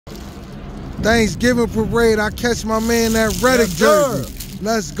Thanksgiving parade. I catch my man that Reddick jersey.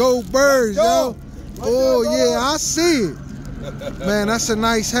 Let's go Birds, yo. Oh yeah, I see it. Man, that's a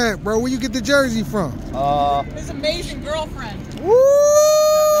nice hat, bro. Where you get the jersey from? His amazing girlfriend. Woo!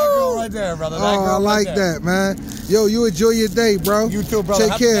 That girl right there, brother. That girl I like that, man. Yo, you enjoy your day, bro. You too, brother.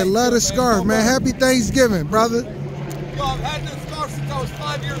 Take care. Love the scarf, man. Happy Thanksgiving, brother. Yo, I've had this scarf since I was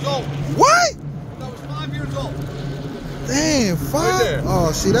 5 years old. What? I was 5 years old. Damn, 5? Right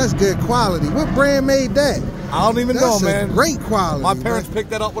Oh, see, that's good quality. What brand made that? I don't even know, man. Great quality. My parents picked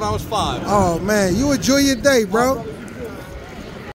that up when I was 5. Oh, man. You enjoy your day, bro.